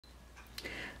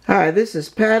Hi, this is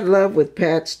Pat Love with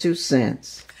Pat's 2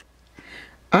 Cents.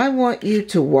 I want you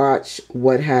to watch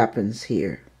what happens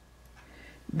here.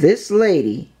 This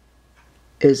lady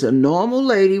is a normal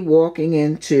lady walking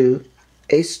into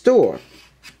a store.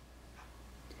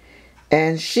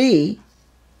 And she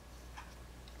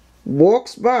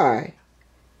walks by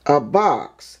a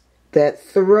box that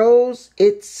throws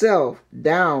itself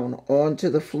down onto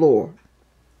the floor.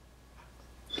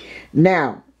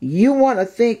 Now, you want to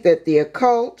think that the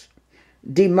occult,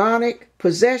 demonic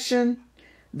possession,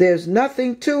 there's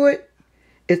nothing to it.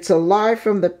 It's a lie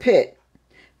from the pit.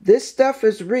 This stuff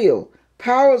is real.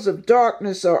 Powers of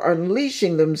darkness are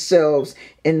unleashing themselves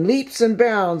in leaps and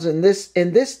bounds in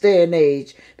this day and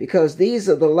age, because these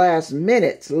are the last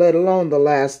minutes, let alone the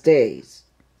last days.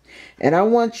 And I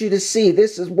want you to see,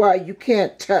 this is why you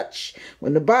can't touch.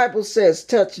 When the Bible says,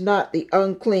 touch not the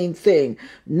unclean thing,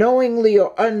 knowingly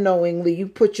or unknowingly, you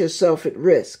put yourself at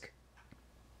risk.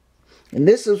 And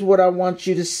this is what I want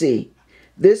you to see.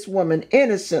 This woman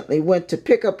innocently went to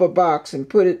pick up a box and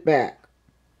put it back.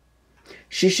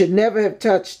 She should never have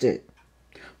touched it.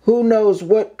 Who knows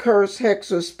what curse,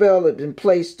 hex, or spell had been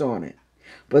placed on it.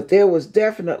 But there was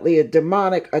definitely a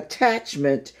demonic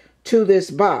attachment to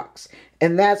this box.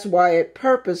 And that's why it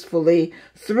purposefully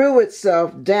threw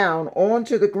itself down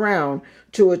onto the ground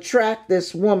to attract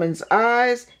this woman's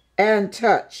eyes and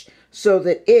touch so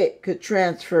that it could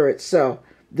transfer itself.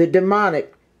 The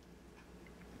demonic,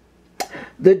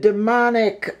 what's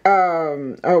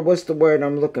the word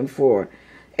I'm looking for?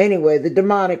 Anyway, the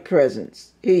demonic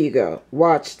presence. Here you go.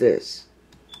 Watch this.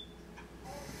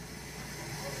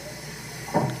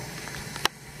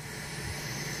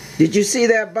 Did you see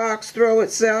that box throw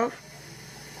itself?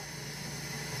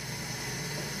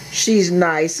 She's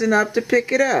nice enough to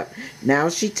pick it up. Now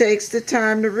she takes the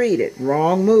time to read it.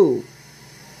 Wrong move.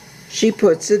 She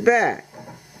puts it back.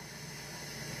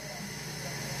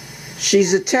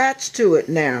 She's attached to it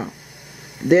now.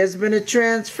 There's been a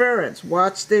transference.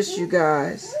 Watch this, you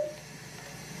guys.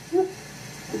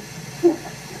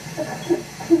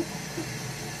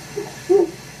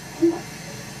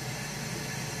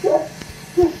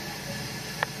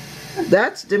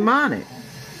 That's demonic.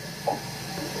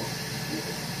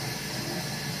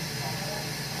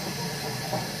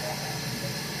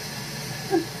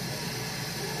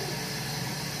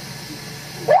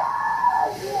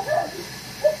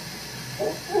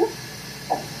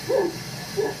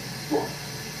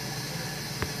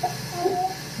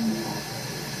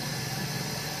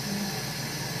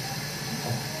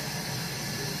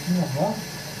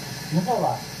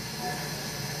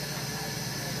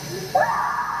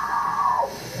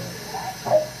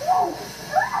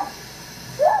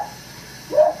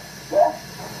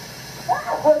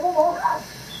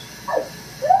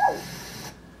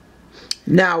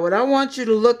 Now, what I want you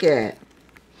to look at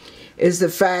is the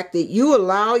fact that you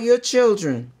allow your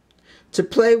children to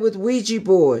play with Ouija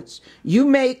boards. You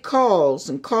make calls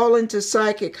and call into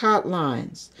psychic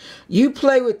hotlines. You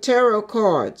play with tarot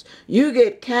cards. You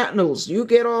get candles. You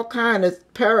get all kind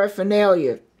of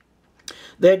paraphernalia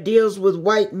that deals with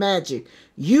white magic.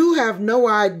 You have no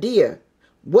idea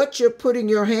what you're putting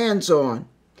your hands on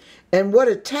and what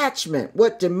attachment,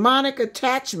 what demonic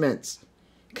attachments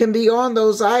can be on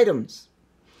those items.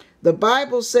 The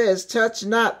Bible says, touch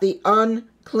not the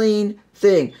unclean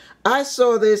thing. I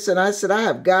saw this and I said, I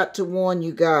have got to warn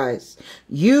you guys.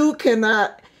 You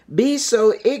cannot be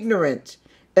so ignorant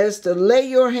as to lay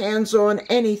your hands on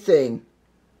anything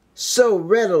so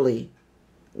readily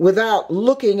without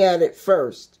looking at it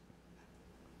first.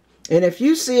 And if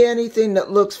you see anything that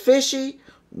looks fishy,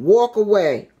 walk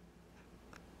away.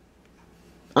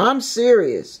 I'm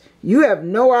serious. You have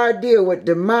no idea what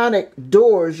demonic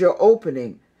doors you're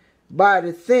opening by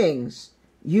the things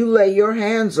you lay your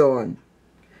hands on,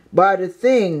 by the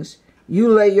things you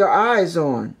lay your eyes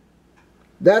on.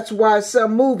 That's why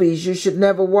some movies you should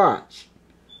never watch.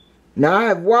 Now, I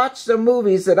have watched some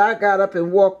movies that I got up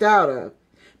and walked out of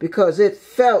because it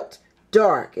felt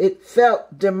dark, it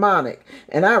felt demonic,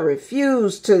 and I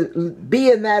refused to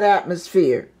be in that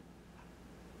atmosphere.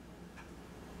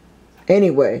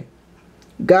 Anyway,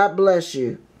 God bless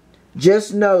you.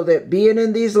 Just know that being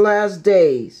in these last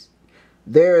days,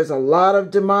 there is a lot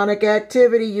of demonic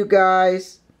activity, you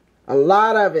guys. A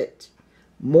lot of it.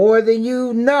 More than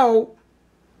you know.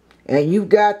 And you've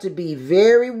got to be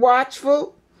very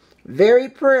watchful, very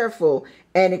prayerful,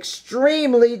 and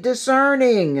extremely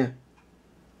discerning.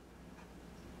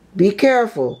 Be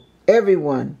careful,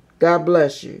 everyone. God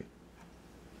bless you.